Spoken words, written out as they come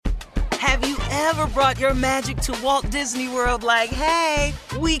Have you ever brought your magic to Walt Disney World like, hey,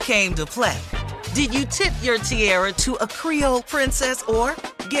 we came to play? Did you tip your tiara to a Creole princess or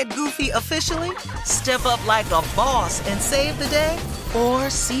get goofy officially? Step up like a boss and save the day? Or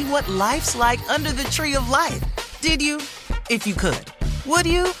see what life's like under the tree of life? Did you? If you could. Would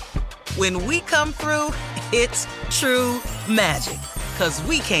you? When we come through, it's true magic. 'Cause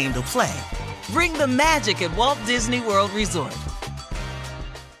we came to play. Bring the magic at Walt Disney World Resort.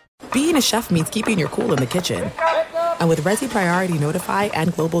 Being a chef means keeping your cool in the kitchen. And with Resi Priority Notify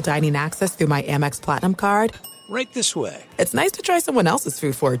and Global Dining Access through my Amex Platinum card, right this way. It's nice to try someone else's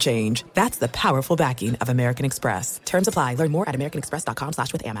food for a change. That's the powerful backing of American Express. Terms apply. Learn more at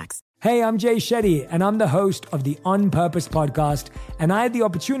americanexpress.com/withAmex. Hey, I'm Jay Shetty, and I'm the host of the On Purpose podcast. And I had the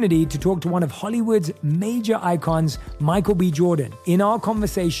opportunity to talk to one of Hollywood's major icons, Michael B. Jordan. In our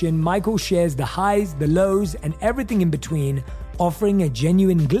conversation, Michael shares the highs, the lows, and everything in between, offering a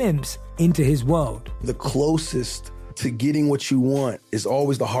genuine glimpse into his world. The closest to getting what you want is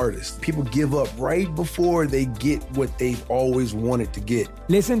always the hardest. People give up right before they get what they've always wanted to get.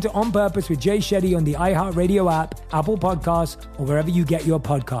 Listen to On Purpose with Jay Shetty on the iHeartRadio app, Apple Podcasts, or wherever you get your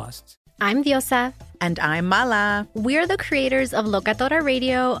podcasts. I'm Diosa. And I'm Mala. We're the creators of Locatora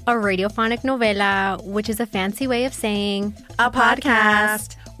Radio, a radiophonic novela, which is a fancy way of saying a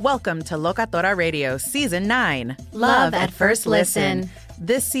podcast. Welcome to Locatora Radio Season 9. Love at First Listen.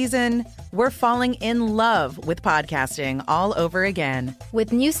 This season, we're falling in love with podcasting all over again.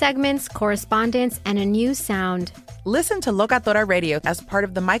 With new segments, correspondence, and a new sound. Listen to Locatora Radio as part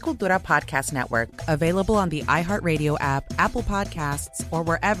of the Michael Dura Podcast Network. Available on the iHeartRadio app, Apple Podcasts, or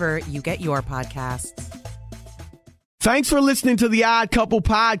wherever you get your podcasts. Thanks for listening to the Odd Couple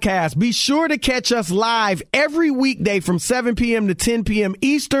podcast. Be sure to catch us live every weekday from 7 p.m. to 10 p.m.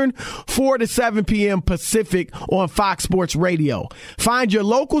 Eastern, 4 to 7 p.m. Pacific on Fox Sports Radio. Find your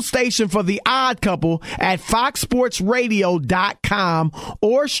local station for the Odd Couple at foxsportsradio.com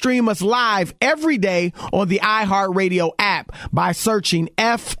or stream us live every day on the iHeartRadio app by searching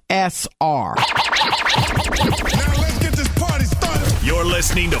FSR. Now let's get this party started. You're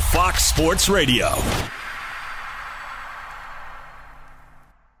listening to Fox Sports Radio.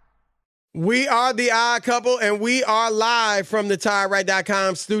 We are the Odd Couple, and we are live from the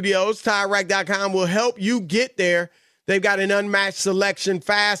TireRack.com studios. TireRack.com will help you get there. They've got an unmatched selection,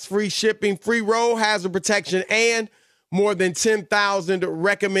 fast, free shipping, free road hazard protection, and more than 10,000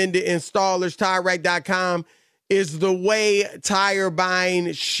 recommended installers. TireRack.com is the way tire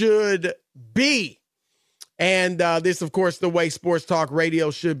buying should be. And this, of course, the way sports talk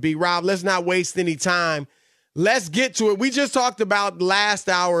radio should be. Rob, let's not waste any time. Let's get to it. We just talked about last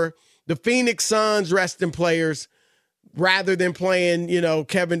hour the Phoenix Suns resting players rather than playing,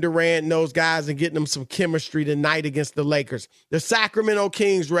 Kevin Durant and those guys and getting them some chemistry tonight against the Lakers. The Sacramento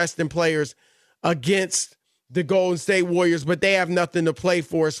Kings resting players against the Golden State Warriors, but they have nothing to play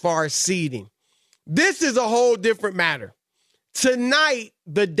for as far as seeding. This is a whole different matter. Tonight,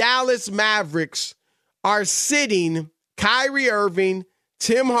 the Dallas Mavericks are sitting Kyrie Irving,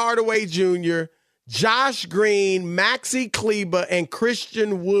 Tim Hardaway Jr., Josh Green, Maxi Kleber, and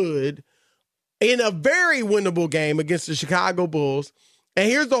Christian Wood in a very winnable game against the Chicago Bulls. And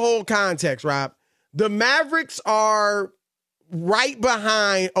here's the whole context, Rob. The Mavericks are right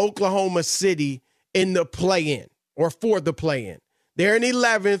behind Oklahoma City in the play-in, or for the play-in. They're in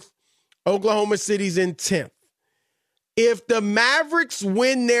 11th. Oklahoma City's in 10th. If the Mavericks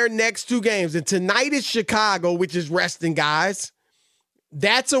win their next two games, and tonight is Chicago, which is resting guys,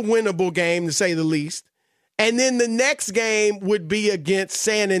 that's a winnable game, to say the least. And then the next game would be against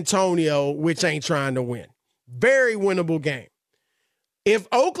San Antonio, which ain't trying to win. Very winnable game. If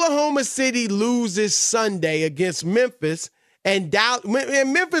Oklahoma City loses Sunday against Memphis, and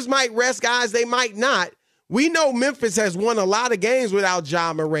Memphis might rest guys, they might not. We know Memphis has won a lot of games without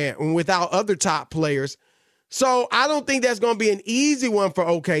Ja Morant and without other top players. So I don't think that's going to be an easy one for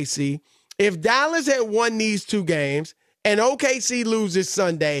OKC. If Dallas had won these two games, and OKC loses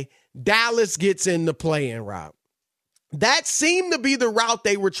Sunday, Dallas gets in the play-in, Rob. That seemed to be the route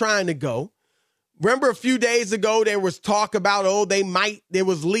they were trying to go. Remember a few days ago, there was talk about, they might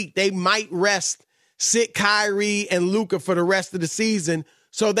sit Kyrie and Luka for the rest of the season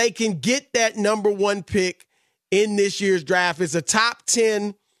so they can get that number one pick in this year's draft. It's a top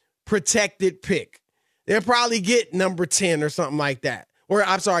 10 protected pick. They'll probably get number 10 or something like that. Or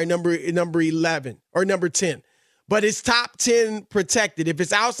I'm sorry, number 11 or number 10. But it's top 10 protected. If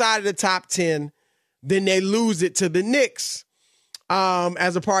it's outside of the top 10, then they lose it to the Knicks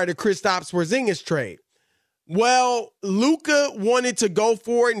as a part of the Kristaps Porzingis trade. Well, Luka wanted to go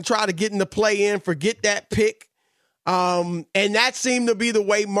for it and try to get in the play-in, forget that pick. And that seemed to be the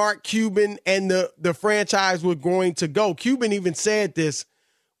way Mark Cuban and the franchise were going to go. Cuban even said this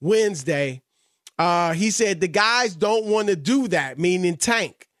Wednesday. He said the guys don't want to do that, meaning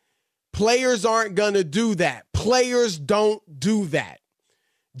Tank. Players aren't going to do that. Players don't do that.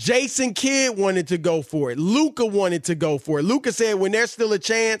 Jason Kidd wanted to go for it. Luka wanted to go for it. Luka said, when there's still a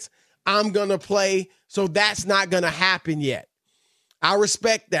chance, I'm going to play. So that's not going to happen yet. I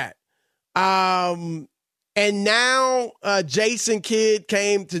respect that. And now Jason Kidd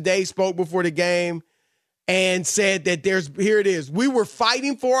came today, spoke before the game, and said that here it is. We were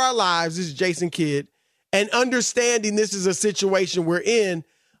fighting for our lives, this is Jason Kidd, and understanding this is a situation we're in,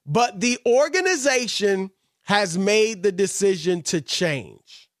 but the organization has made the decision to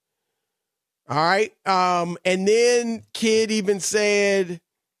change. All right. And then Kidd even said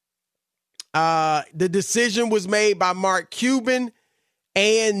the decision was made by Mark Cuban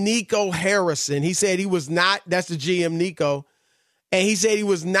and Nico Harrison. He said he was not, that's the GM, Nico, and he said he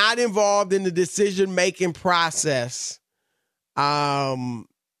was not involved in the decision-making process.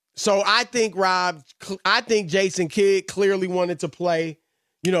 So I think, Rob, Jason Kidd clearly wanted to play,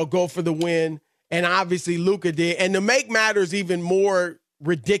 go for the win, and obviously Luka did. And to make matters even more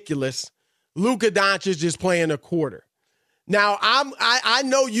ridiculous, Luka Doncic just playing a quarter. Now, I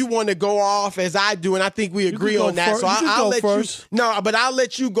know you want to go off as I do, and I think we agree on that. So I'll let you. No, but I'll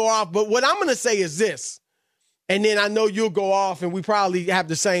let you go off. But what I'm going to say is this, and then I know you'll go off, and we probably have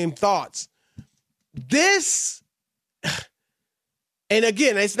the same thoughts. This, and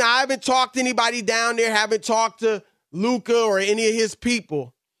again, it's not. I haven't talked to anybody down there. Haven't talked to Luka or any of his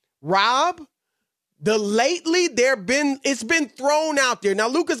people. Rob, it's been thrown out there. Now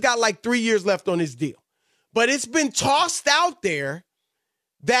Luka's got like 3 years left on his deal. But it's been tossed out there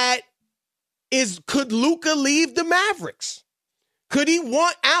that could Luka leave the Mavericks? Could he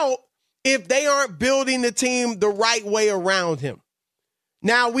want out if they aren't building the team the right way around him?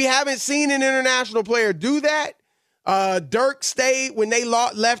 Now, we haven't seen an international player do that. Dirk stayed when they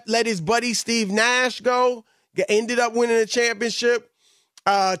let his buddy Steve Nash go, ended up winning a championship.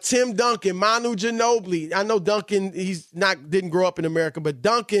 Tim Duncan, Manu Ginobili. I know Duncan, didn't grow up in America, but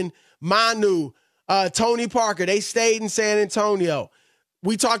Duncan, Manu, Tony Parker, they stayed in San Antonio.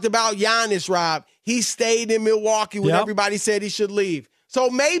 We talked about Giannis, Rob. He stayed in Milwaukee when everybody said he should leave. So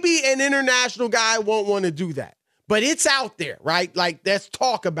maybe an international guy won't want to do that. But it's out there, right? Like, let's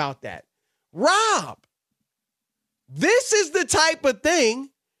talk about that. Rob, this is the type of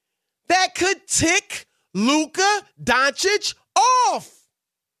thing that could tick Luka Doncic off.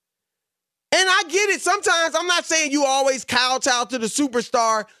 And I get it. Sometimes I'm not saying you always kowtow to the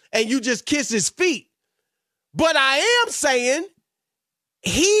superstar and you just kiss his feet. But I am saying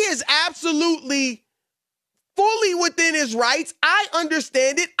he is absolutely fully within his rights. I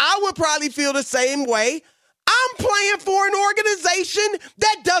understand it. I would probably feel the same way. I'm playing for an organization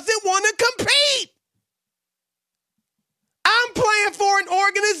that doesn't want to compete. I'm playing for an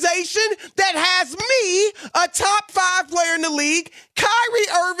organization that has me, a top 5 player in the league, Kyrie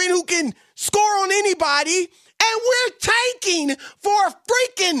Irving, who can score on anybody, and we're tanking for a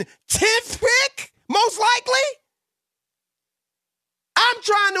freaking 10th pick, most likely. I'm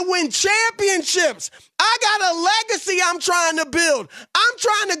trying to win championships. I got a legacy I'm trying to build. I'm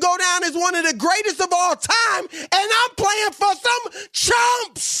trying to go down as one of the greatest of all time, and I'm playing for some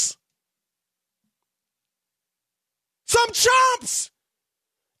chumps. Some chumps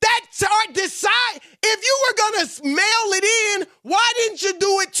that decide. If you were going to mail it in, why didn't you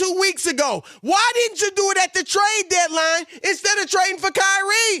do it 2 weeks ago? Why didn't you do it at the trade deadline instead of trading for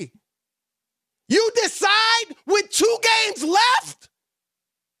Kyrie? You decide with 2 games left?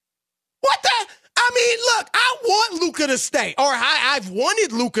 What the? I mean, look, I want Luka to stay, or I've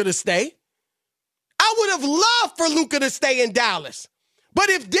wanted Luka to stay. I would have loved for Luka to stay in Dallas. But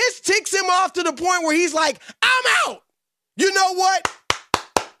if this ticks him off to the point where he's like, I'm out, you know what?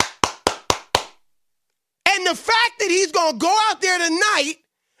 And the fact that he's going to go out there tonight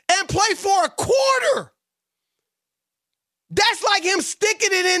and play for a quarter, that's like him sticking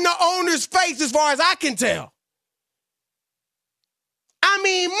it in the owner's face as far as I can tell. I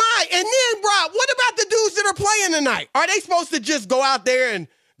mean, and then, Rob, what about the dudes that are playing tonight? Are they supposed to just go out there and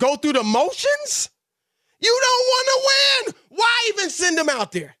go through the motions? You don't want to win. Why even send them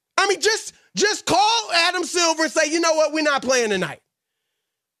out there? I mean, just call Adam Silver and say, you know what, we're not playing tonight.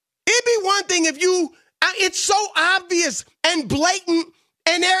 It'd be one thing if it's so obvious and blatant,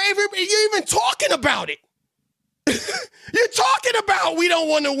 and you're even talking about it. You're talking about we don't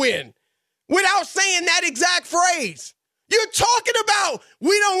want to win without saying that exact phrase. You're talking about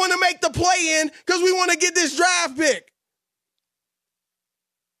we don't want to make the play-in because we want to get this draft pick.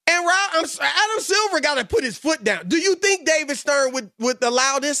 And Adam Silver got to put his foot down. Do you think David Stern would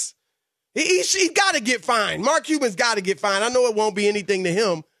allow this? He got to get fined. Mark Cuban's got to get fined. I know it won't be anything to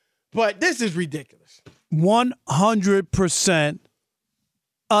him, but this is ridiculous. 100%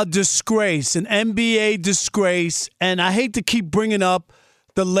 a disgrace, an NBA disgrace. And I hate to keep bringing up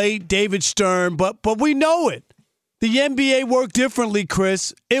the late David Stern, but we know it. The NBA worked differently,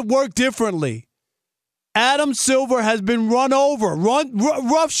 Chris. It worked differently. Adam Silver has been run over,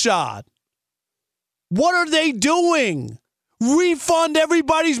 roughshod. What are they doing? Refund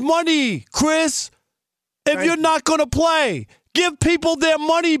everybody's money, Chris. If you're not going to play, give people their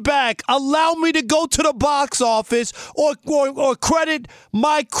money back. Allow me to go to the box office or credit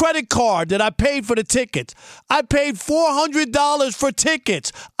my credit card that I paid for the tickets. I paid $400 for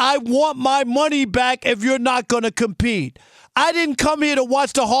tickets. I want my money back if you're not going to compete. I didn't come here to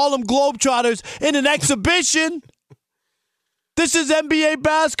watch the Harlem Globetrotters in an exhibition. This is NBA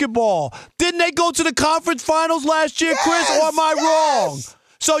basketball. Didn't they go to the conference finals last year, Chris, or am I wrong?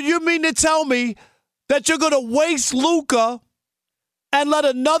 So you mean to tell me that you're going to waste Luka and let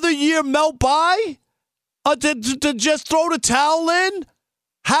another year melt by? To just throw the towel in?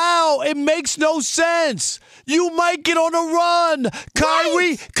 How? It makes no sense. You might get on a run.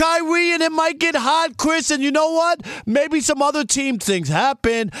 Kyrie, and it might get hot, Chris. And you know what? Maybe some other team things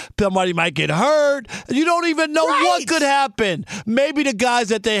happen. Somebody might get hurt. You don't even know what could happen. Maybe the guys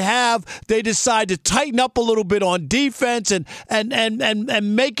that they have, they decide to tighten up a little bit on defense and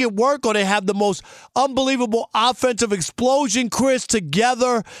make it work, or they have the most unbelievable offensive explosion, Chris,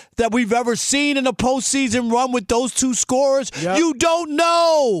 together that we've ever seen in a postseason run with those two scorers. Yep. You don't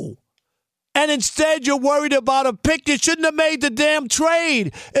know. And instead, you're worried about a pick. You shouldn't have made the damn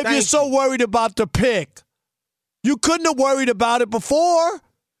trade if you're so worried about the pick. You couldn't have worried about it before.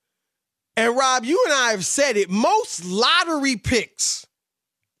 And, Rob, you and I have said it. Most lottery picks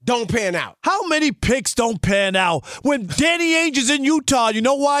don't pan out. How many picks don't pan out? When Danny Ainge is in Utah, you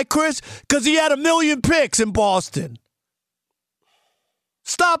know why, Chris? Because he had 1 million picks in Boston.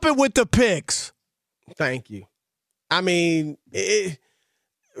 Stop it with the picks. Thank you. I mean,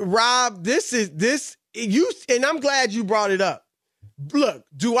 Rob, and I'm glad you brought it up. Look,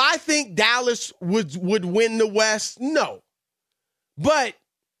 do I think Dallas would win the West? No. But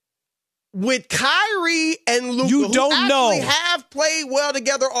with Kyrie and Luka, who have played well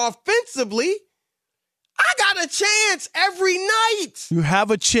together offensively, I got a chance every night. You have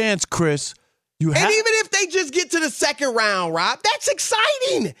a chance, Chris. And even if they just get to the second round, Rob, that's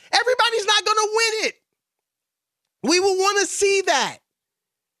exciting. Everybody's not going to win it. We will want to see that.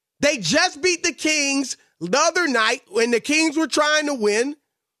 They just beat the Kings the other night when the Kings were trying to win.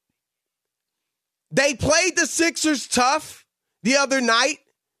 They played the Sixers tough the other night.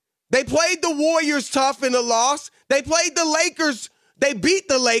 They played the Warriors tough in a loss. They played the Lakers. They beat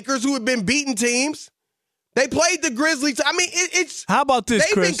the Lakers, who have been beating teams. They played the Grizzlies. I mean, it's. How about this,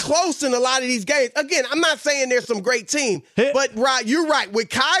 Chris? They've been close in a lot of these games. Again, I'm not saying there's some great team, but Rod, you're right. With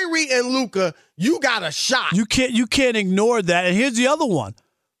Kyrie and Luka, you got a shot. You can't ignore that. And here's the other one.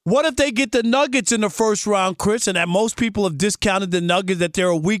 What if they get the Nuggets in the first round, Chris, and that most people have discounted the Nuggets, that they're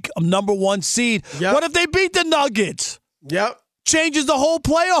a weak number 1 seed? Yep. What if they beat the Nuggets? Yep. Changes the whole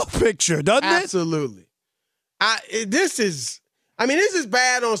playoff picture, doesn't it? Absolutely. This is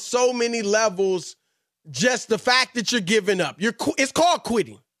bad on so many levels. Just the fact that you're giving up. It's called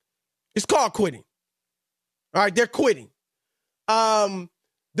quitting. It's called quitting. All right, they're quitting.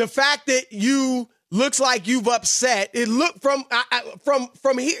 The fact that you looks like you've upset. It looked from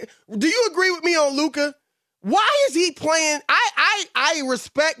here. Do you agree with me on Luka? Why is he playing? I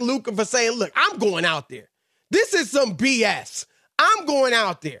respect Luka for saying, look, I'm going out there. This is some BS. I'm going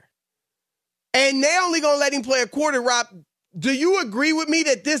out there. And they only going to let him play a quarter, Rob. Do you agree with me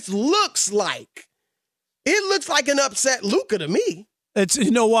that this looks like an upset Luka to me? It's,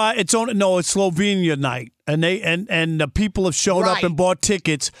 you know why? It's Slovenia night, and the people have shown up and bought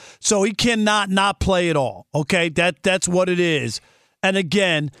tickets, so he cannot not play at all. Okay, that's what it is. And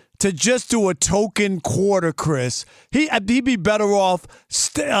again, to just do a token quarter, Chris, he'd be better off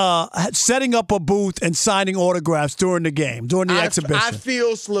setting up a booth and signing autographs during the game, during the exhibition. I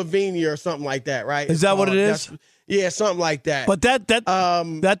feel Slovenia or something like that, right? Is that what it is? Yeah, something like that. But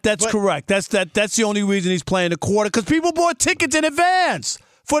that's correct. That's the only reason he's playing the quarter, because people bought tickets in advance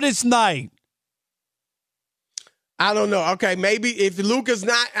for this night. I don't know. Okay, maybe if Luka's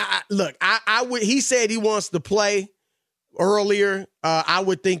not look, I would. He said he wants to play earlier. I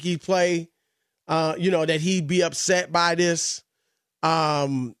would think he'd play. That he'd be upset by this.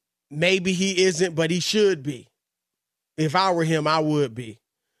 Maybe he isn't, but he should be. If I were him, I would be.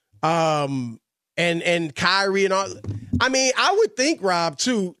 And Kyrie and all. I mean, I would think, Rob,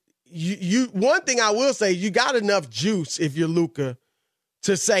 too, you one thing I will say, you got enough juice if you're Luka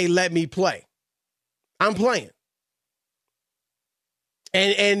to say, let me play. I'm playing.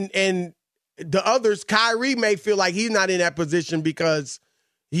 And the others, Kyrie may feel like he's not in that position because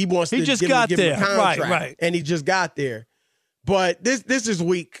he wants to give him a contract. Right. And he just got there. But this is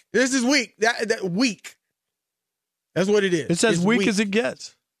weak. This is weak. That weak. That's what it is. It's as weak as it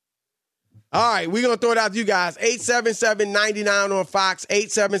gets. All right, we're going to throw it out to you guys. 877-99 on Fox,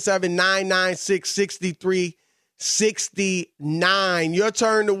 877-996-6369. Your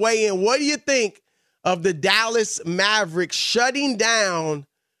turn to weigh in. What do you think of the Dallas Mavericks shutting down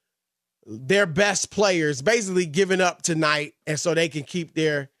their best players, basically giving up tonight, and so they can keep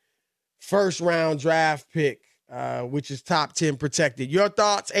their first-round draft pick, which is top 10 protected? Your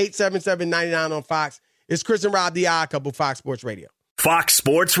thoughts, 877-99 on Fox. It's Chris and Rob, the Odd Couple, Fox Sports Radio. Fox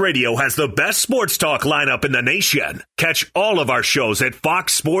Sports Radio has the best sports talk lineup in the nation. Catch all of our shows at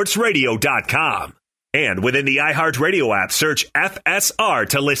foxsportsradio.com. And within the iHeartRadio app, search FSR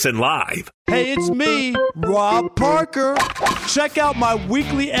to listen live. Hey, it's me, Rob Parker. Check out my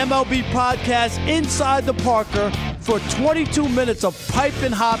weekly MLB podcast, Inside the Parker, for 22 minutes of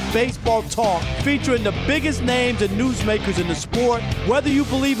piping hot baseball talk featuring the biggest names and newsmakers in the sport. Whether you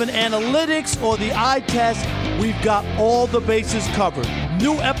believe in analytics or the eye test, we've got all the bases covered.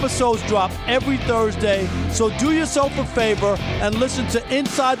 New episodes drop every Thursday, so do yourself a favor and listen to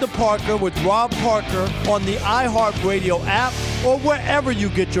Inside the Parker with Rob Parker on the iHeartRadio app or wherever you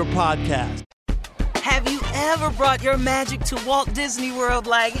get your podcast. Have you ever brought your magic to Walt Disney World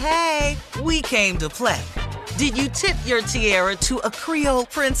like, hey, we came to play? Did you tip your tiara to a Creole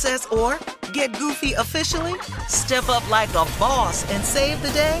princess or get goofy officially? Step up like a boss and save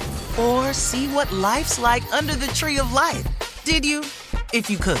the day? Or see what life's like under the tree of life? Did you? If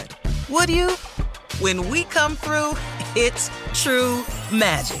you could. Would you? When we come through, it's true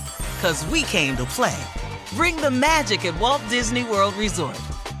magic. 'Cause we came to play. Bring the magic at Walt Disney World Resort.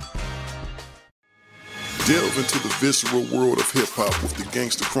 Delve into the visceral world of hip-hop with the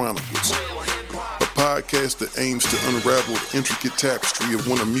Gangster Chronicles, a podcast that aims to unravel the intricate tapestry of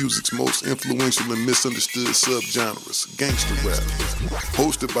one of music's most influential and misunderstood subgenres, gangster rap.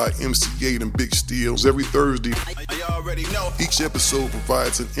 Hosted by MC8 and Big Steels every Thursday, each episode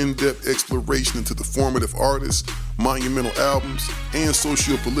provides an in-depth exploration into the formative artists, monumental albums, and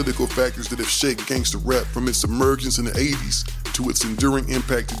socio-political factors that have shaped gangster rap from its emergence in the 80s to its enduring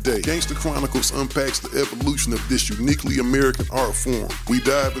impact today. Gangster Chronicles unpacks the evolution of this uniquely American art form. We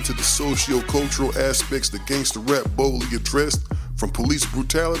dive into the socio-cultural aspects that gangster rap boldly addressed, from police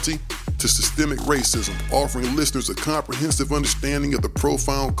brutality to systemic racism, offering listeners a comprehensive understanding of the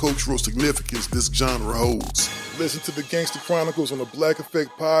profound cultural significance this genre holds. Listen to the Gangster Chronicles on the Black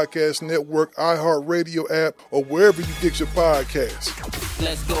Effect Podcast Network, iHeartRadio app, or wherever you get your podcasts.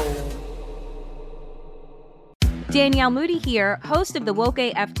 Let's go. Danielle Moody here, host of the Woke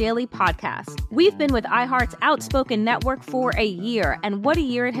AF Daily podcast. We've been with iHeart's Outspoken Network for a year, and what a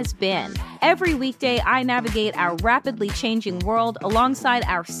year it has been. Every weekday, I navigate our rapidly changing world alongside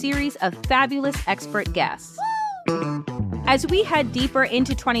our series of fabulous expert guests. As we head deeper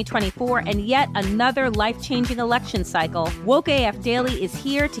into 2024 and yet another life-changing election cycle, Woke AF Daily is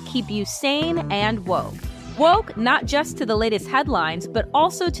here to keep you sane and woke. Woke not just to the latest headlines, but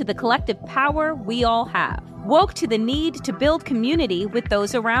also to the collective power we all have. Woke to the need to build community with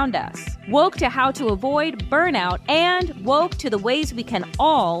those around us. Woke to how to avoid burnout, and woke to the ways we can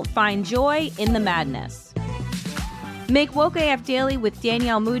all find joy in the madness. Make Woke AF Daily with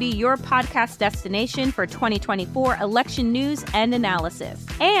Danielle Moody your podcast destination for 2024 election news and analysis.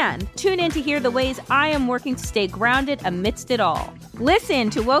 And tune in to hear the ways I am working to stay grounded amidst it all. Listen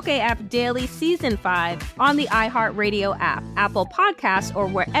to Woke AF Daily Season 5 on the iHeartRadio app, Apple Podcasts, or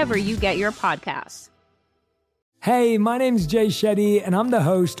wherever you get your podcasts. Hey, my name's Jay Shetty, and I'm the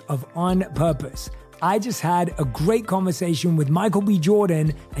host of On Purpose. I just had a great conversation with Michael B.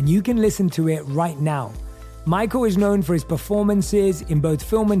 Jordan, and you can listen to it right now. Michael is known for his performances in both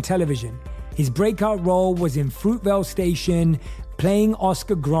film and television. His breakout role was in Fruitvale Station, playing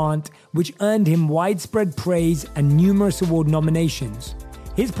Oscar Grant, which earned him widespread praise and numerous award nominations.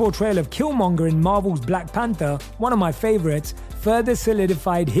 His portrayal of Killmonger in Marvel's Black Panther, one of my favorites, further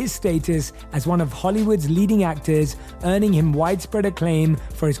solidified his status as one of Hollywood's leading actors, earning him widespread acclaim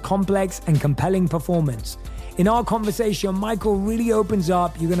for his complex and compelling performance. In our conversation, Michael really opens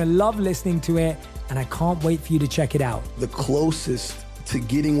up. You're going to love listening to it, and I can't wait for you to check it out. The closest to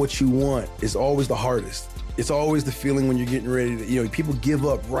getting what you want is always the hardest. It's always the feeling when you're getting ready to, people give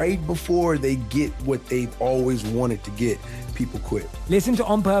up right before they get what they've always wanted to get. People quit. Listen to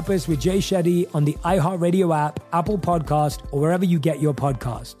On Purpose with Jay Shetty on the iHeartRadio app, Apple Podcast, or wherever you get your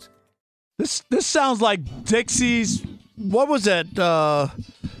podcasts. This sounds like Dixie's. What was that?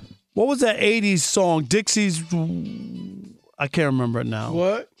 What was that 80s song? Dixie's. I can't remember it now.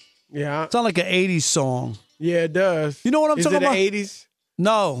 What? Yeah. It sounds like an 80s song. Yeah, it does. You know what I'm talking about? Is it the 80s?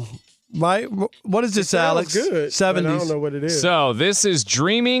 No. Right? What is this, Alex? Good. 70s. I don't know what it is. So this is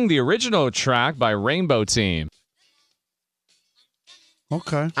Dreaming, the original track by Rainbow Team.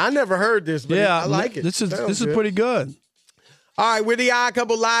 Okay. I never heard this, but I like it. This is pretty good. All right, we're the Odd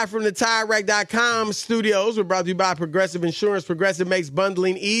Couple live from the TireRack.com studios. We're brought to you by Progressive Insurance. Progressive makes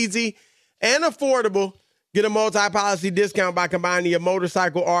bundling easy and affordable. Get a multi-policy discount by combining your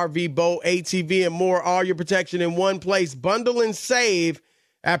motorcycle, RV, boat, ATV, and more. All your protection in one place. Bundle and save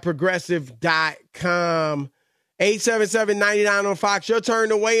at Progressive.com. 877-99 on Fox. Your turn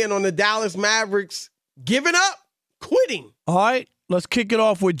to weigh in on the Dallas Mavericks giving up, quitting. All right. Let's kick it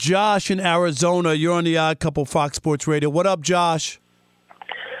off with Josh in Arizona. You're on the Odd Couple Fox Sports Radio. What up, Josh?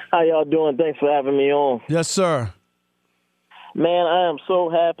 How y'all doing? Thanks for having me on. Yes, sir. Man, I am so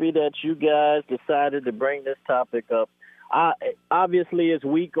happy that you guys decided to bring this topic up. Obviously, it's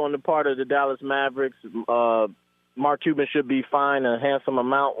weak on the part of the Dallas Mavericks. Mark Cuban should be fined. A handsome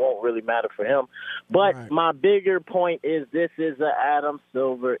amount won't really matter for him. But my bigger point is this is an Adam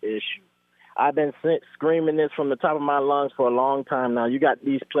Silver issue. I've been screaming this from the top of my lungs for a long time now. You got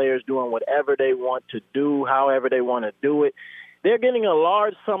these players doing whatever they want to do, however they want to do it. They're getting a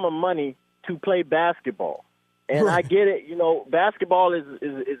large sum of money to play basketball. And I get it, basketball is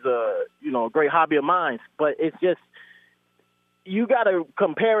a, a great hobby of mine, but it's just, you got to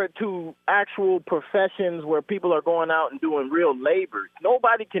compare it to actual professions where people are going out and doing real labor.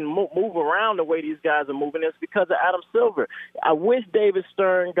 Nobody can move around the way these guys are moving. It's because of Adam Silver. I wish David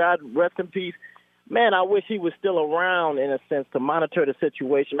Stern, God rest in peace, man, I wish he was still around in a sense to monitor the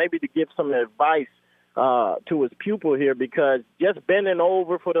situation, maybe to give some advice to his pupil here, because just bending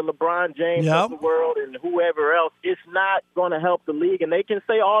over for the LeBron James of the world and whoever else, it's not going to help the league. And they can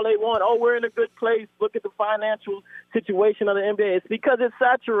say all they want, we're in a good place, look at the financial situation of the NBA. It's because it's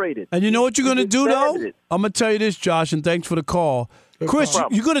saturated. And you know what you're going to do, though? I'm going to tell you this, Josh, and thanks for the call. Chris,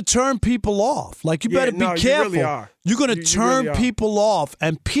 you're going to turn people off. Like, you better be careful. You really are. You're going to turn people off,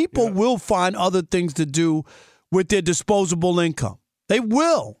 and people will find other things to do with their disposable income. They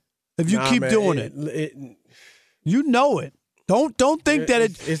will. If you keep doing it, you know it. Don't think that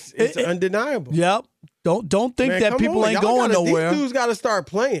it's undeniable. Yep. Don't think that people ain't going nowhere. These dudes got to start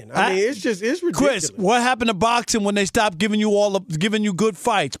playing. I mean, it's ridiculous. Chris, what happened to boxing when they stopped giving you good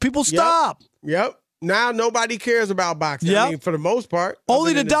fights? People stop. Yep. Now nobody cares about boxing. Yep. I mean, for the most part,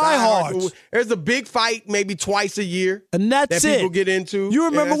 only the diehards. There's a big fight maybe twice a year, and that's that people get into. You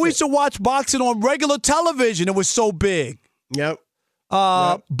remember we used to watch boxing on regular television. It was so big. Yep.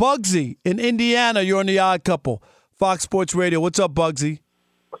 Bugsy in Indiana, you're on the Odd Couple, Fox Sports Radio. What's up, Bugsy?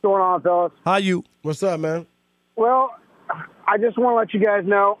 What's going on, fellas? How you? What's up, man? Well, I just want to let you guys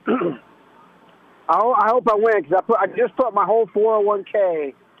know. I hope I win because I just put my whole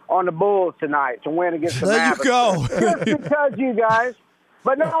 401k on the Bulls tonight to win against the Mavericks. There you go. Just because you guys.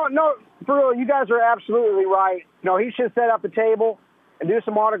 But no, for real, you guys are absolutely right. He should set up a table and do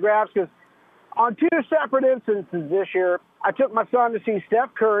some autographs, because on two separate instances this year, I took my son to see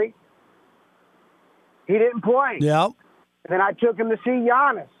Steph Curry. He didn't play. Yep. And then I took him to see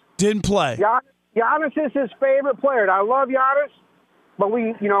Giannis. Didn't play. Giannis is his favorite player, and I love Giannis. But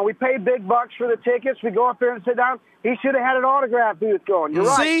we paid big bucks for the tickets. We go up there and sit down. He should have had an autograph booth going. You're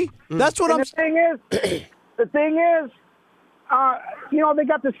right. See, that's what The thing is, they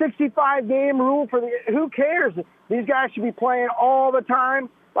got the 65-game rule for who cares? These guys should be playing all the time.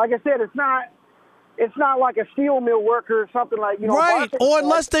 Like I said, it's not like a steel mill worker or something like, right. Or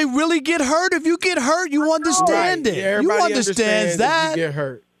unless they really get hurt. If you get hurt, you understand it. Yeah, you understand that. If you get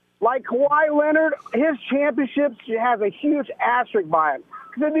hurt. Like Kawhi Leonard, his championships has a huge asterisk by him.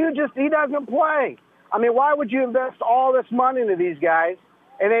 The dude he doesn't play. I mean, why would you invest all this money into these guys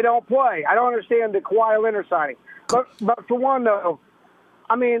and they don't play? I don't understand the Kawhi Leonard signing. But for one, though,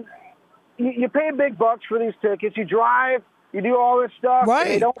 I mean, you pay big bucks for these tickets. You drive. You do all this stuff, right.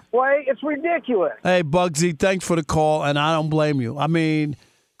 And they don't play. It's ridiculous. Hey, Bugsy, thanks for the call, and I don't blame you. I mean,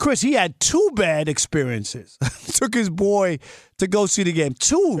 Chris, he had two bad experiences. Took his boy to go see the game.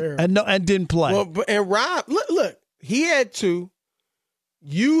 Two, and didn't play. Well, and Rob, look, he had two.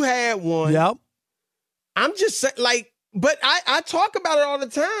 You had one. Yep. I'm just saying, but I talk about it all the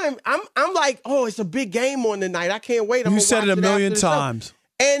time. I'm like, it's a big game on tonight. I can't wait. You said it a million times.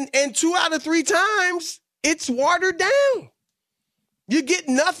 And 2 out of 3 times, it's watered down. You get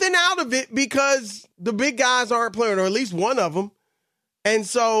nothing out of it because the big guys aren't playing, or at least one of them. And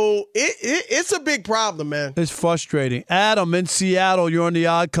so it's a big problem, man. It's frustrating. Adam in Seattle, you're on the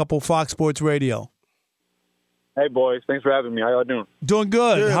Odd Couple, Fox Sports Radio. Hey, boys. Thanks for having me. How y'all doing? Doing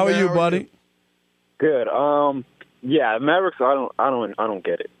good. How are you, buddy? Good. Yeah, Mavericks. I don't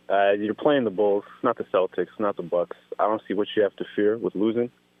get it. You're playing the Bulls, not the Celtics, not the Bucks. I don't see what you have to fear with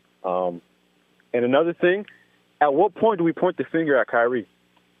losing. And another thing, at what point do we point the finger at Kyrie?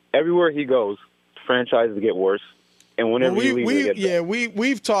 Everywhere he goes, franchises get worse. And whenever he leaves,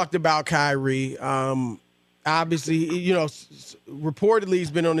 we've talked about Kyrie. Obviously, you know, reportedly he's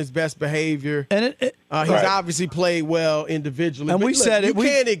been on his best behavior, and he's obviously played well individually. And we said you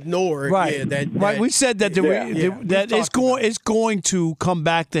can't ignore it. Right, yeah, we said that it's going to come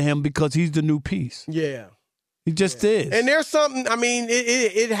back to him because he's the new piece. Yeah, he just is. And there's something. I mean,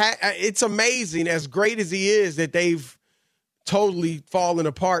 it's amazing. As great as he is, that they've totally fallen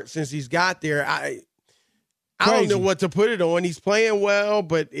apart since he's got there. I don't know what to put it on. He's playing well,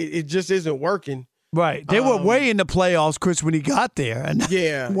 but it just isn't working. Right. They were way in the playoffs, Chris, when he got there. And right.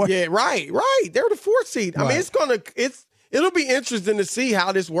 They're the 4th seed. I mean, it'll be interesting to see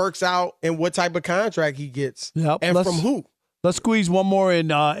how this works out and what type of contract he gets. Yep. And from who. Let's squeeze one more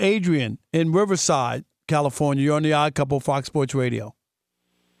in. Adrian in Riverside, California. You're on the Odd Couple, Fox Sports Radio.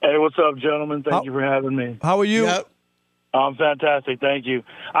 Hey, what's up, gentlemen? Thank you for having me. How are you? Yep. I'm fantastic. Thank you.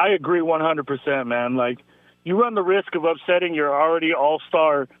 I agree 100%, man. Like, you run the risk of upsetting your already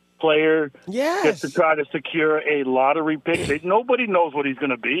all-star player just to try to secure a lottery pick. Nobody knows what he's going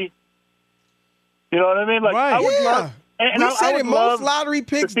to be. You know what I mean? Like, I would love, and I would love most lottery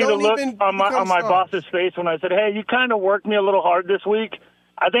picks to see don't the look even on my boss's face when I said, "Hey, you kind of worked me a little hard this week.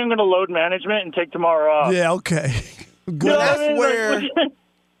 I think I'm going to load management and take tomorrow off." Yeah, okay. Good. You know that's where.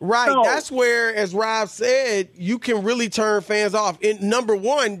 Right. No. That's where, as Rob said, you can really turn fans off. Number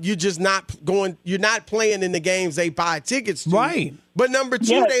one, you're not playing in the games they buy tickets to. Right. But number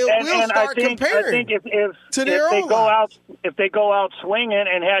two, they will start comparing. I think if they go out swinging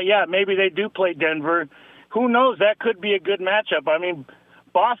and maybe they do play Denver, who knows? That could be a good matchup. I mean,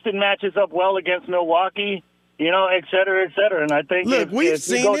 Boston matches up well against Milwaukee, et cetera, et cetera. And I think if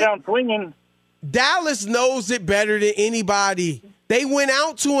you go down swinging. Dallas knows it better than anybody. They went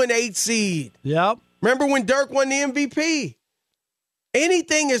out to an 8 seed. Yep. Remember when Dirk won the MVP?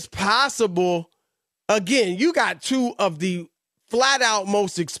 Anything is possible. Again, you got two of the flat-out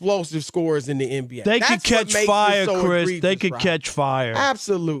most explosive scorers in the NBA. They could catch fire, Chris. They could catch fire.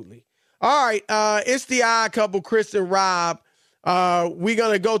 Absolutely. All right, it's the Odd Couple, Chris and Rob. We're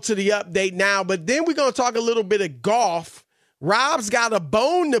going to go to the update now, but then we're going to talk a little bit of golf. Rob's got a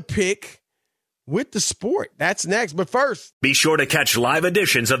bone to pick with the sport. That's next. But first, be sure to catch live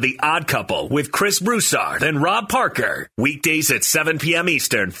editions of The Odd Couple with Chris Broussard and Rob Parker. Weekdays at 7 p.m.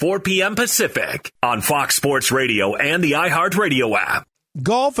 Eastern, 4 p.m. Pacific on Fox Sports Radio and the iHeartRadio app.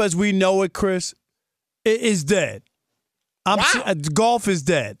 Golf as we know it, Chris, is dead. Golf is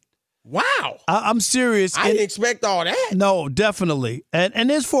dead. Wow. I'm serious. I didn't expect all that. No, definitely. And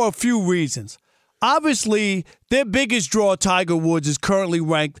it's for a few reasons. Obviously, their biggest draw, Tiger Woods, is currently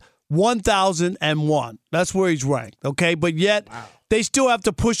ranked 1,001. That's where he's ranked, okay? But yet, they still have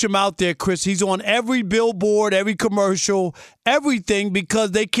to push him out there, Chris. He's on every billboard, every commercial, everything,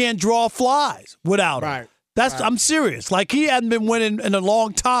 because they can't draw flies without him. I'm serious. Like, he hadn't been winning in a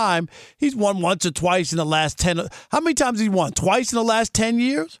long time. He's won once or twice in the last 10. How many times has he won? Twice in the last 10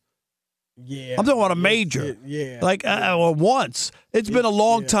 years? Yeah. I'm talking about a major. Or once. It's been a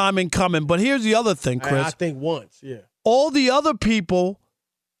long time in coming. But here's the other thing, Chris. I think once, all the other people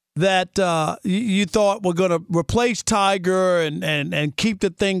that you thought were going to replace Tiger and keep the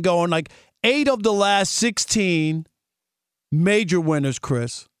thing going. Like 8 of the last 16 major winners,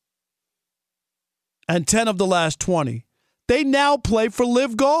 Chris, and 10 of the last 20, they now play for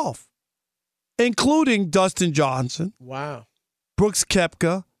Live Golf, including Dustin Johnson, Brooks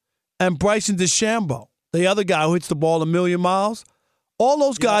Koepka, and Bryson DeChambeau, the other guy who hits the ball a million miles. All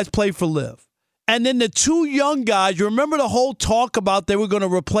those guys play for Live. And then the two young guys, you remember the whole talk about they were going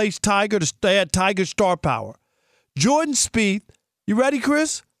to replace Tiger? They had Tiger star power. Jordan Spieth, you ready,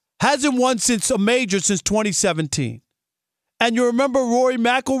 Chris? Hasn't won a major since 2017. And you remember Rory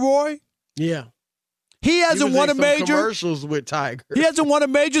McIlroy? Yeah. He hasn't won a major. Commercials with Tiger. He hasn't won a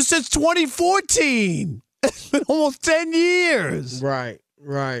major since 2014. It's been almost 10 years. Right.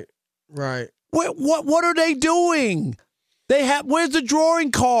 What are they doing? Where's the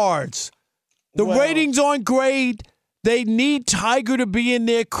drawing cards? The ratings aren't great. They need Tiger to be in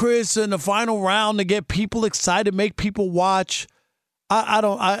there, Chris, in the final round to get people excited, make people watch.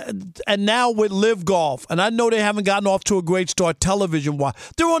 And now with Live Golf, and I know they haven't gotten off to a great start television-wise.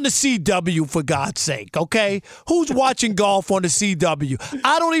 They're on the CW, for God's sake, okay? Who's watching golf on the CW?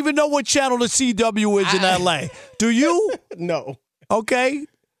 I don't even know what channel the CW is in L.A. Do you? No. Okay?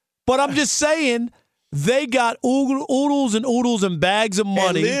 But I'm just saying, they got oodles and bags of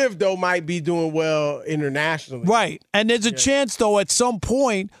money. And Live, though, might be doing well internationally. Right. And there's a chance, though, at some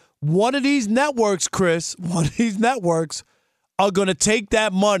point, one of these networks, Chris, are going to take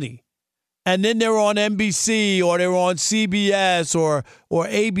that money, and then they're on NBC or they're on CBS or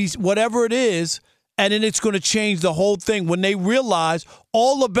ABC, whatever it is, and then it's going to change the whole thing when they realize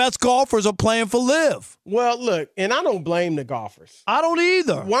all the best golfers are playing for Live. Well, look, and I don't blame the golfers. I don't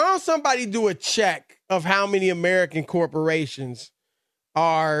either. Why don't somebody do a check of how many American corporations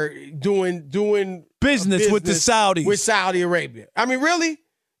are doing business with the Saudis, with Saudi Arabia? I mean, really?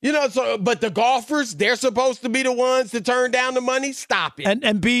 You know, but the golfers, they're supposed to be the ones to turn down the money. Stop it.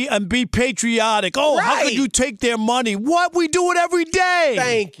 And be patriotic. Oh, right. How could you take their money? What? We do it every day.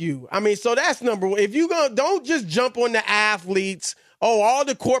 Thank you. I mean, so that's number one. If you don't just jump on the athletes. Oh, all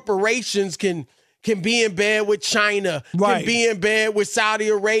the corporations can be in bed with China, can be in bed with Saudi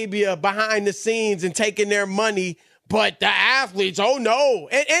Arabia behind the scenes and taking their money. But the athletes, oh no.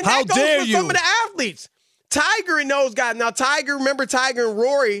 And how that goes dare for you? Some of the athletes. Tiger and those guys. Now, remember Tiger and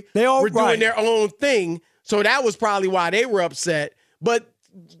Rory were doing their own thing, so that was probably why they were upset. But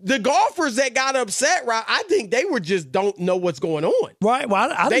the golfers that got upset, Rob, I think they just don't know what's going on. Right.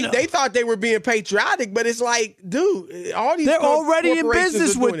 Well, they thought they were being patriotic, but it's like, dude, all these they're already in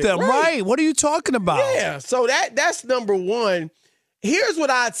business with them, right? What are you talking about? Yeah. So that's number one. Here's what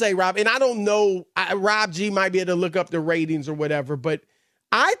I'd say, Rob, and I don't know. Rob G might be able to look up the ratings or whatever, but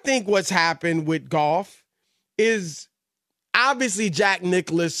I think what's happened with golf is obviously Jack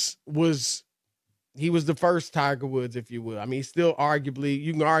Nicklaus was the first Tiger Woods, if you will. I mean, still arguably,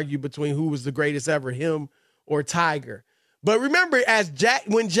 you can argue between who was the greatest ever, him or Tiger. But remember,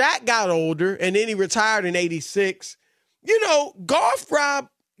 when Jack got older and then he retired in 86, you know, golf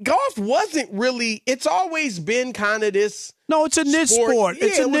wasn't really, it's always been kind of this. No, it's a niche sport. Yeah,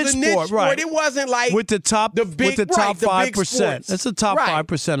 it's a niche sport, right? It wasn't like with the top 5%. It's the top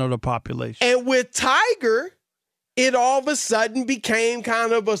 5% of the population. And with Tiger, it all of a sudden became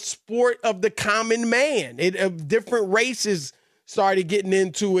kind of a sport of the common man. Different races started getting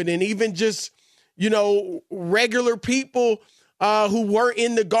into it, and even just, you know, regular people who weren't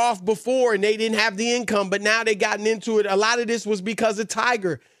in the golf before and they didn't have the income, but now they gotten into it. A lot of this was because of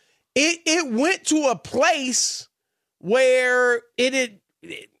Tiger. It went to a place where it had,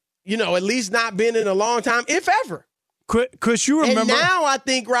 you know, at least not been in a long time, if ever. Chris, you remember? And now I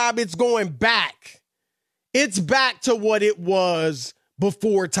think, Rob, it's going back. It's back to what it was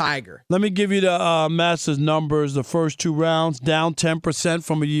before Tiger. Let me give you the Masters numbers. The first two rounds, down 10%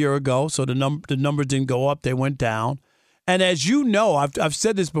 from a year ago. So the numbers didn't go up. They went down. And as you know, I've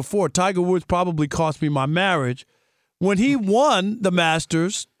said this before, Tiger Woods probably cost me my marriage. When he won the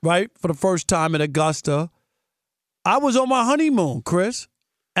Masters, right, for the first time at Augusta, I was on my honeymoon, Chris.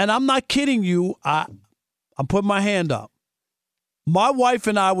 And I'm not kidding you. I'm putting my hand up. My wife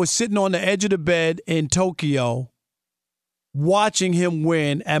and I were sitting on the edge of the bed in Tokyo watching him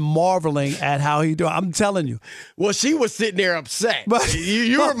win and marveling at how he do. I'm telling you. Well, she was sitting there upset. But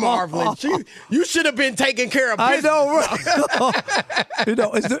you were marveling. You should have been taking care of business. I know, right? You know,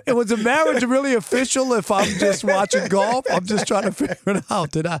 was the marriage really official if I'm just watching golf? I'm just trying to figure it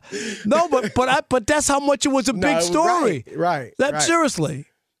out. Did I? No, but that's how much it was a big story. Right. Seriously.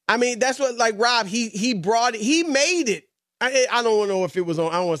 I mean, that's what, like, Rob, he brought it. He made it. I don't know if it was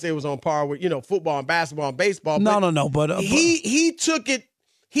on. I don't want to say it was on par with, you know, football and basketball and baseball. No. But he took it.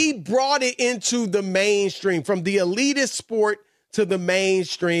 He brought it into the mainstream, from the elitist sport to the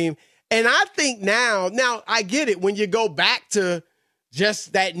mainstream. And I think now I get it. When you go back to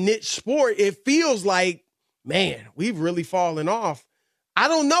just that niche sport, it feels like, man, we've really fallen off. I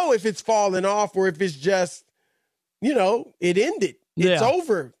don't know if it's fallen off or if it's just, you know, it ended. It's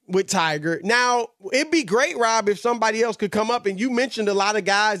over with Tiger. Now, it'd be great, Rob, if somebody else could come up. And you mentioned a lot of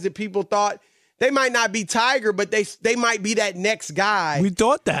guys that people thought they might not be Tiger, but they might be that next guy. We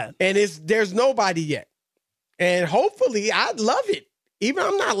thought that. And there's nobody yet. And hopefully, I'd love it. Even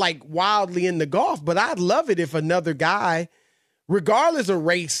I'm not like wildly into golf, but I'd love it if another guy, regardless of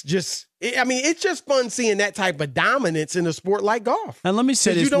race, it's just fun seeing that type of dominance in a sport like golf. And let me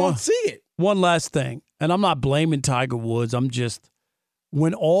say this. You don't see it. One last thing. And I'm not blaming Tiger Woods. I'm just...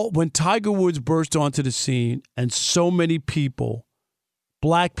 When Tiger Woods burst onto the scene and so many people,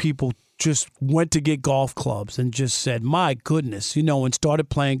 black people, just went to get golf clubs and just said, my goodness, and started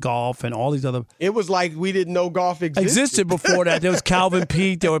playing golf and all these other. It was like we didn't know golf existed before that. There was Calvin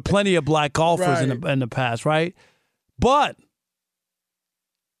Peete. There were plenty of black golfers in the past, right? But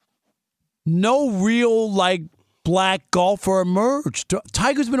no real black golfer emerged.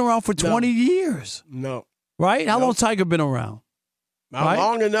 Tiger's been around for 20 years. No. Right? How long Tiger been around? Right?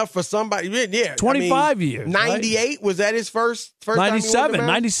 Long enough for somebody. Yeah. 25 years. 98, right? Was that his first 97.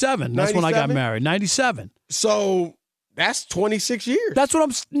 97. That's when I got married. 97. So that's 26 years. That's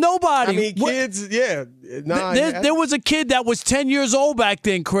what nobody. I mean, kids, yeah. There was a kid that was 10 years old back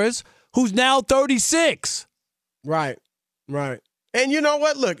then, Chris, who's now 36. Right. And you know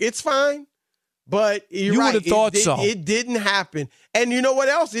what? Look, it's fine. But you would have thought so. It didn't happen. And you know what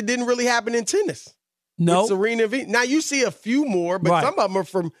else? It didn't really happen in tennis. No. Serena V. Now, you see a few more, but some of them are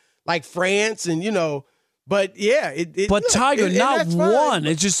from, France and, But, yeah. But Tiger, not one.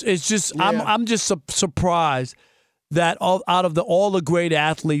 It's just yeah. I'm just surprised that out of all the great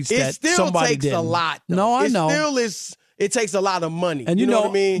athletes that somebody did. It still takes a lot, though. No, I know. It takes a lot of money. And you know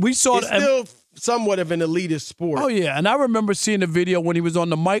what I mean? We saw it's still somewhat of an elitist sport. Oh, yeah. And I remember seeing a video when he was on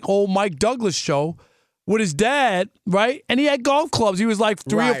the old Mike Douglas show with his dad, right? And he had golf clubs. He was like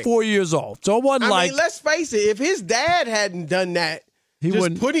 3 or 4 years old. So it wasn't I mean, let's face it. If his dad hadn't done that,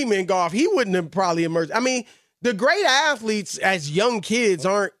 put him in golf, he wouldn't have probably emerged. I mean, the great athletes as young kids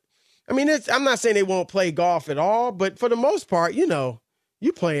aren't, I'm not saying they won't play golf at all, but for the most part, you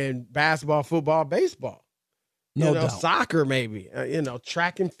playing basketball, football, baseball. No doubt. Soccer maybe,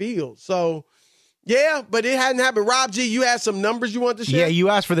 track and field. So, yeah, but it hadn't happened. Rob G, you had some numbers you want to share? Yeah, you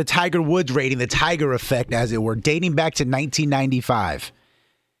asked for the Tiger Woods rating, the Tiger effect, as it were, dating back to 1995.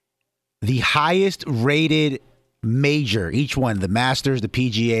 The highest rated major, each one, the Masters, the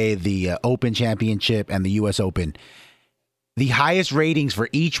PGA, the Open Championship, and the U.S. Open, the highest ratings for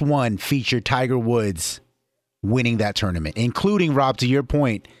each one featured Tiger Woods winning that tournament, including, Rob, to your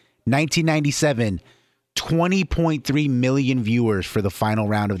point, 1997, 20.3 million viewers for the final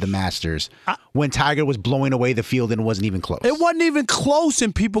round of the Masters when Tiger was blowing away the field and it wasn't even close. It wasn't even close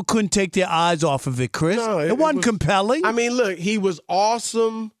and people couldn't take their eyes off of it, Chris. No, it wasn't compelling. I mean, look, he was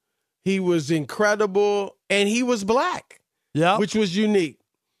awesome. He was incredible. And he was black. Yeah. Which was unique.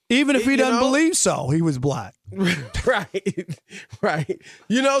 Even if he doesn't believe so, he was black. Right.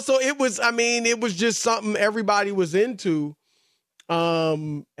 So it was just something everybody was into.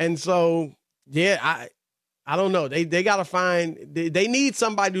 And so, yeah, I don't know. They got to find, they need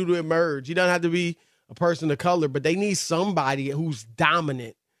somebody to emerge. You don't have to be a person of color, but they need somebody who's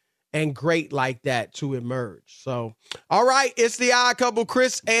dominant and great like that to emerge. So, all right, it's the Odd Couple,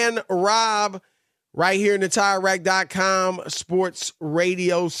 Chris and Rob, right here in the TireRack.com Sports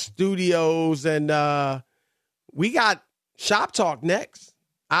Radio Studios. And we got Shop Talk next.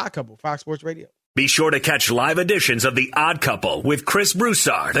 Odd Couple, Fox Sports Radio. Be sure to catch live editions of The Odd Couple with Chris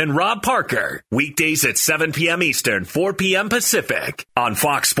Broussard and Rob Parker. Weekdays at 7 p.m. Eastern, 4 p.m. Pacific on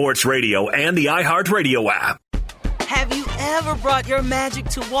Fox Sports Radio and the iHeartRadio app. Have you ever brought your magic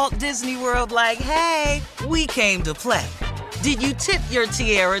to Walt Disney World like, hey, we came to play? Did you tip your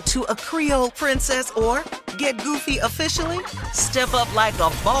tiara to a Creole princess or get goofy officially? Step up like a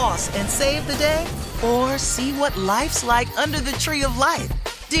boss and save the day? Or see what life's like under the tree of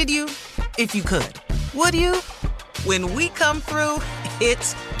life? Did you? If you could. Would you? When we come through,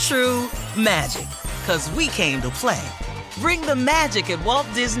 it's true magic. 'Cause we came to play. Bring the magic at Walt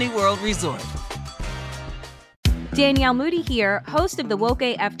Disney World Resort. Danielle Moody here, host of the Woke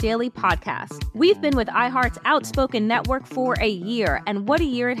AF Daily podcast. We've been with iHeart's Outspoken Network for a year, and what a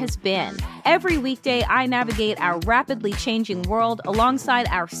year it has been. Every weekday, I navigate our rapidly changing world alongside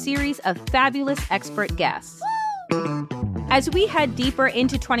our series of fabulous expert guests. As we head deeper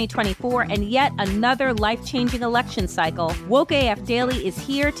into 2024 and yet another life-changing election cycle, Woke AF Daily is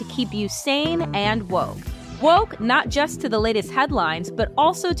here to keep you sane and woke. Woke not just to the latest headlines, but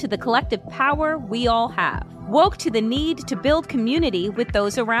also to the collective power we all have. Woke to the need to build community with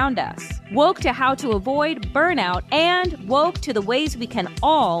those around us. Woke to how to avoid burnout, and woke to the ways we can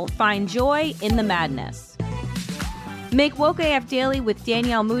all find joy in the madness. Make Woke AF Daily with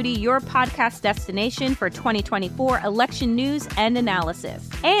Danielle Moody your podcast destination for 2024 election news and analysis.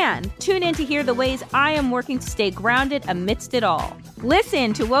 And tune in to hear the ways I am working to stay grounded amidst it all.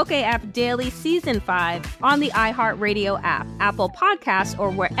 Listen to Woke AF Daily Season 5 on the iHeartRadio app, Apple Podcasts, or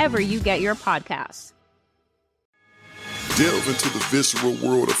wherever you get your podcasts. Delve into the visceral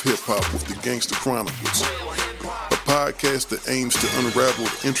world of hip-hop with the Gangster Chronicles, a podcast that aims to unravel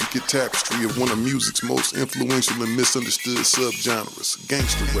the intricate tapestry of one of music's most influential and misunderstood subgenres,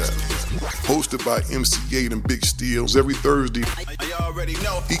 gangster rap. Hosted by MC8 and Big Steels every Thursday,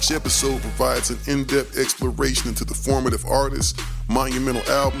 each episode provides an in-depth exploration into the formative artists, monumental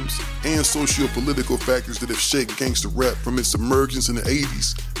albums, and socio-political factors that have shaped gangster rap from its emergence in the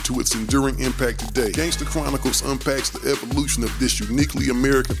 80s to its enduring impact today. Gangster Chronicles unpacks the evolution of this uniquely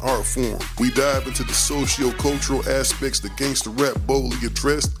American art form. We dive into the socio-cultural aspects that gangster rap boldly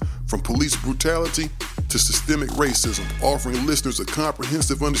addressed, from police brutality to systemic racism, offering listeners a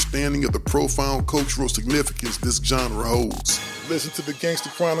comprehensive understanding of the profound cultural significance this genre holds. Listen to the Gangster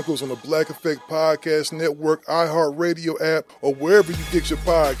Chronicles on the Black Effect Podcast Network, iHeartRadio app, or wherever you get your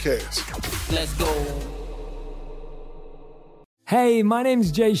podcasts. Let's go. Hey, my name's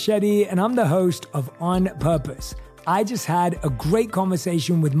Jay Shetty, and I'm the host of On Purpose. I just had a great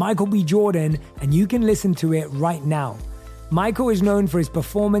conversation with Michael B. Jordan, and you can listen to it right now. Michael is known for his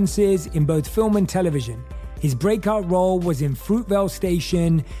performances in both film and television. His breakout role was in Fruitvale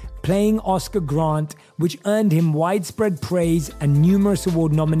Station, playing Oscar Grant, which earned him widespread praise and numerous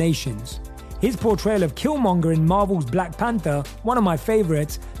award nominations. His portrayal of Killmonger in Marvel's Black Panther, one of my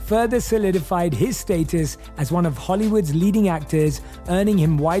favorites, further solidified his status as one of Hollywood's leading actors, earning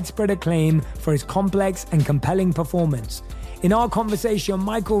him widespread acclaim for his complex and compelling performance. In our conversation,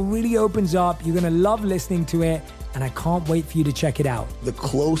 Michael really opens up. You're going to love listening to it, and I can't wait for you to check it out. The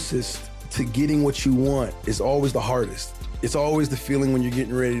closest to getting what you want is always the hardest. It's always the feeling when you're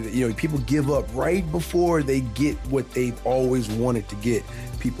getting ready to, people give up right before they get what they've always wanted to get.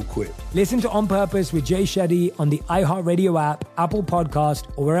 People quit. Listen to On Purpose with Jay Shetty on the iHeartRadio app, Apple Podcast,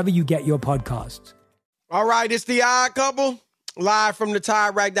 or wherever you get your podcasts. All right, it's the Odd Couple, live from the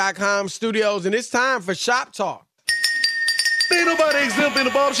TireRack.com studios, and it's time for Shop Talk. Ain't nobody exempt in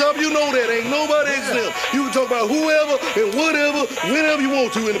the barbershop. You know that. Ain't nobody exempt. You can talk about whoever and whatever, whenever you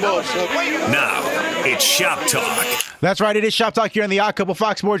want to in the barbershop. Now, it's Shop Talk. That's right. It is Shop Talk here on the Odd Couple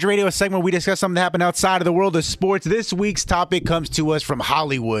Fox Sports Radio, a segment where we discuss something that happened outside of the world of sports. This week's topic comes to us from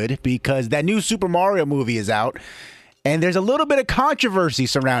Hollywood because that new Super Mario movie is out, and there's a little bit of controversy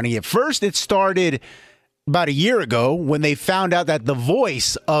surrounding it. First, it started about a year ago when they found out that the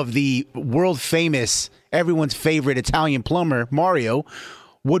voice of the world-famous, everyone's favorite Italian plumber, Mario,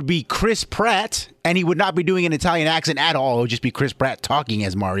 would be Chris Pratt, and he would not be doing an Italian accent at all. It would just be Chris Pratt talking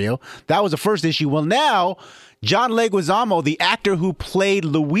as Mario. That was the first issue. Well, now, John Leguizamo, the actor who played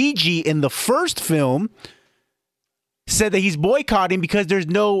Luigi in the first film, said that he's boycotting because there's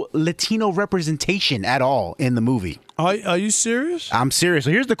no Latino representation at all in the movie. Are you serious? I'm serious.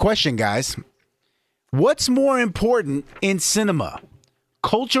 So here's the question, guys. What's more important in cinema?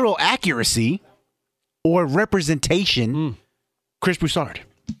 Cultural accuracy or representation? Chris Broussard.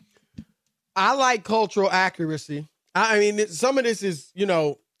 I like cultural accuracy. I mean, some of this is,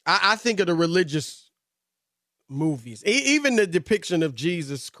 I think of the religious movies, even the depiction of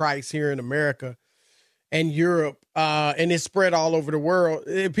Jesus Christ here in America and Europe, and it's spread all over the world.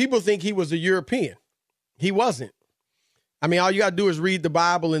 People think he was a European. He wasn't. I mean, all you got to do is read the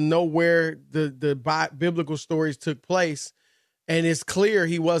Bible and know where the biblical stories took place. And it's clear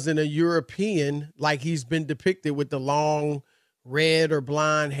he wasn't a European like he's been depicted with the long red or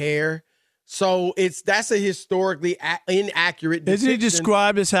blonde hair. So that's a historically inaccurate depiction. Isn't he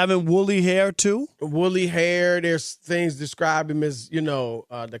described as having woolly hair too? Woolly hair. There's things describe him as,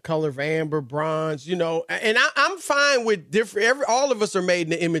 the color of amber, bronze, and I'm fine with different. All of us are made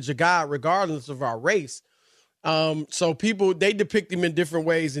in the image of God, regardless of our race. So people, they depict him in different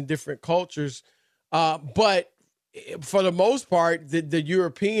ways in different cultures. But for the most part, the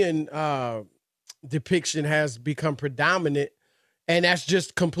European depiction has become predominant, and that's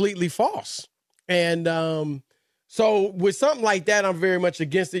just completely false. And so with something like that, I'm very much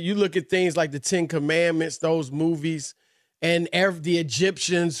against it. You look at things like the Ten Commandments, those movies, and the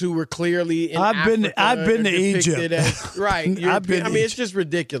Egyptians who were clearly in Africa. I've been to Egypt. Right. It's just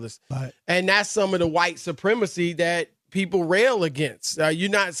ridiculous. Right. And that's some of the white supremacy that people rail against. You're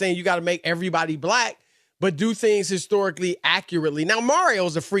not saying you got to make everybody black, but do things historically accurately. Now,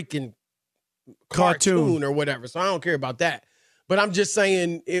 Mario's a freaking cartoon or whatever, so I don't care about that. But I'm just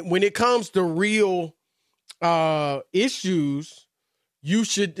saying, when it comes to real issues, you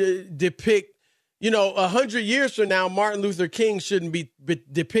should depict, 100 years from now, Martin Luther King shouldn't be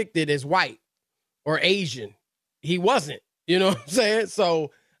depicted as white or Asian. He wasn't, you know what I'm saying?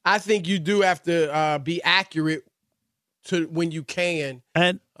 So I think you do have to be accurate to when you can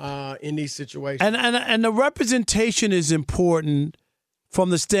in these situations. And the representation is important from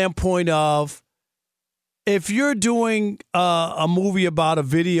the standpoint of, if you're doing a movie about a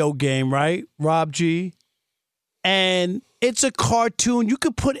video game, right, Rob G., and it's a cartoon. You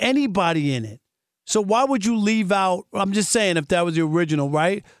could put anybody in it. So why would you leave out, I'm just saying if that was the original,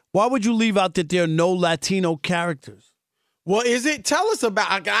 right? Why would you leave out that there are no Latino characters? Well, tell us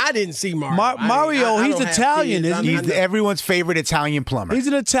about, I didn't see Mario. Mario, he's Italian, isn't he? He's everyone's favorite Italian plumber. He's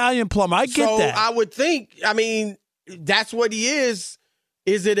an Italian plumber. I get that. I would think, that's what he is.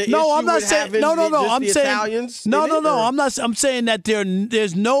 Is it an issue I'm not with saying, having I'm saying, Italians? No. I'm saying that there are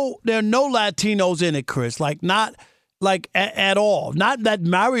no Latinos in it, Chris. Like not like at all. Not that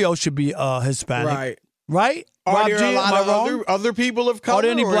Mario should be Hispanic. Right? Are there a lot of other people of color? Are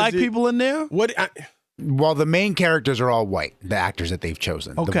there any black people in there? Well, the main characters are all white, the actors that they've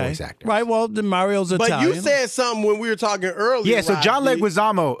chosen, the voice actors. Right, well, then Mario's Italian. But you said something when we were talking earlier. Yeah, so John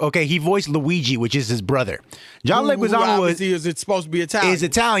Leguizamo, he voiced Luigi, which is his brother. John Leguizamo is supposed to be Italian. Is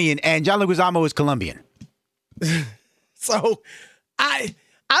Italian, and John Leguizamo is Colombian. So, I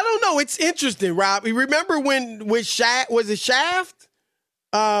don't know. It's interesting, Rob. You remember when Shaft, was it Shaft?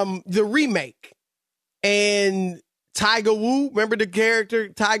 The remake. And Tiger Wu, remember the character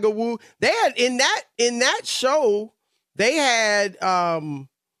Tiger Wu? They had in that show, they had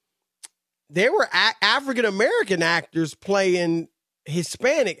there were African American actors playing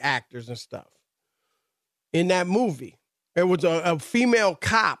Hispanic actors and stuff in that movie. There was a female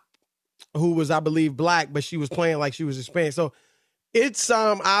cop who was, I believe, black, but she was playing like she was Hispanic. So it's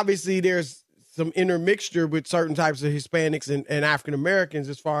obviously there's some intermixture with certain types of Hispanics and African Americans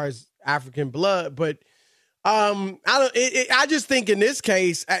as far as African blood, but I just think in this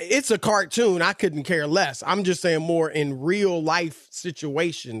case, it's a cartoon. I couldn't care less. I'm just saying more in real life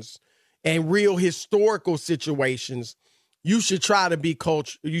situations and real historical situations. You should try to be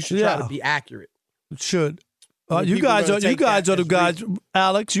You should try to be accurate. Should. You guys are the guys.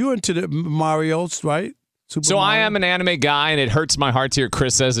 Alex, you're into the Marios, right? So I am an anime guy, and it hurts my heart to hear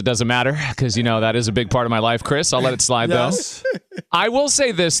Chris says it doesn't matter because, that is a big part of my life, Chris. I'll let it slide, though. I will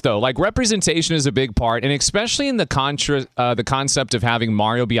say this, though. Like, representation is a big part, and especially in the concept of having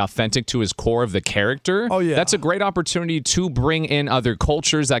Mario be authentic to his core of the character. Oh, yeah. That's a great opportunity to bring in other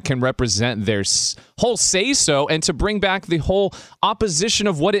cultures that can represent their whole say-so and to bring back the whole opposition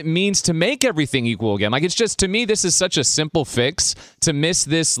of what it means to make everything equal again. Like, it's just, to me, this is such a simple fix. To miss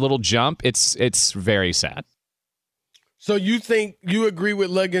this little jump, it's very sad. So you think you agree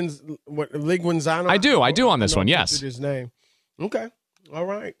with Leguizamo? I do on this one, yes. His name. Okay. All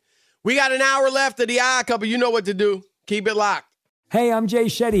right. We got an hour left of the Odd Couple. You know what to do. Keep it locked. Hey, I'm Jay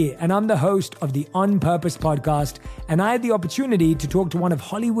Shetty, and I'm the host of the On Purpose podcast, and I had the opportunity to talk to one of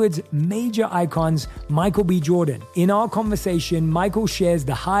Hollywood's major icons, Michael B. Jordan. In our conversation, Michael shares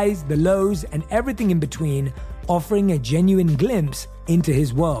the highs, the lows, and everything in between, offering a genuine glimpse into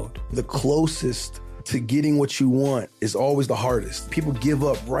his world. The closest to getting what you want is always the hardest. People give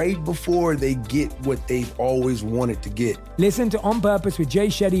up right before they get what they've always wanted to get. Listen to On Purpose with Jay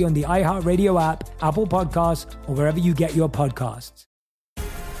Shetty on the iHeartRadio app, Apple Podcasts, or wherever you get your podcasts.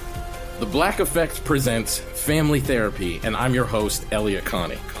 The Black Effect presents Family Therapy, and I'm your host, Elliot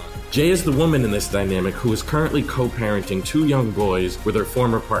Connie. Jay is the woman in this dynamic who is currently co-parenting 2 young boys with her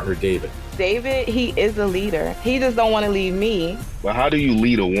former partner, David. David, he is a leader. He just don't want to leave me. But how do you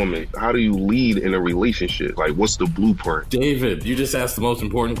lead a woman? How do you lead in a relationship? Like, what's the blueprint? David, you just asked the most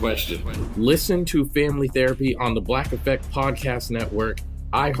important question. Listen to Family Therapy on the Black Effect Podcast Network,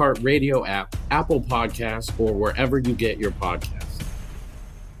 iHeartRadio app, Apple Podcasts, or wherever you get your podcasts.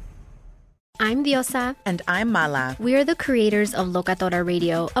 I'm Diosa. And I'm Mala. We are the creators of Locatora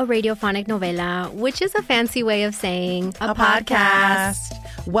Radio, a radiophonic novela, which is a fancy way of saying a podcast.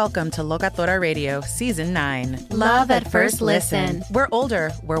 Welcome to Locatora Radio, Season 9. Love at first listen. We're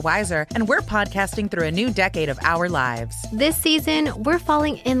older, we're wiser, and we're podcasting through a new decade of our lives. This season, we're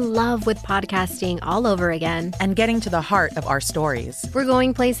falling in love with podcasting all over again. And getting to the heart of our stories. We're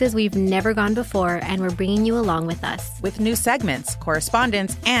going places we've never gone before, and we're bringing you along with us. With new segments,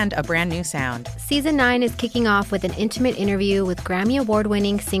 correspondence, and a brand new sound. Season 9 is kicking off with an intimate interview with Grammy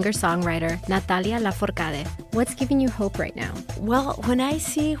Award-winning singer-songwriter Natalia Lafourcade. What's giving you hope right now? Well, when I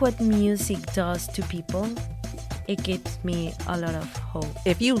see what music does to people, it gives me a lot of hope.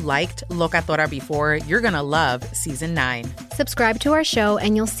 If you liked Locatora before, you're going to love Season 9. Subscribe to our show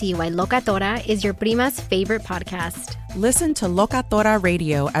and you'll see why Locatora is your prima's favorite podcast. Listen to Locatora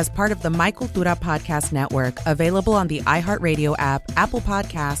Radio as part of the My Cultura Podcast Network, available on the iHeartRadio app, Apple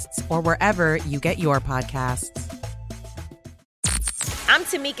Podcasts, or wherever you get your podcasts. I'm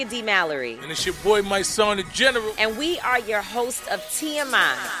Tamika D. Mallory. And it's your boy, my son, the General. And we are your hosts of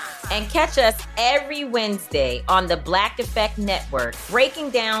TMI. And catch us every Wednesday on the Black Effect Network, breaking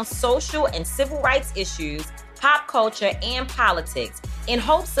down social and civil rights issues, pop culture, and politics in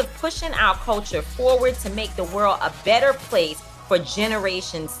hopes of pushing our culture forward to make the world a better place for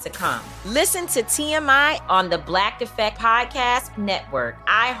generations to come. Listen to TMI on the Black Effect Podcast Network,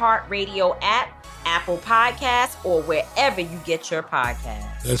 iHeartRadio app, Apple Podcasts, or wherever you get your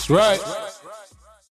podcasts. That's right.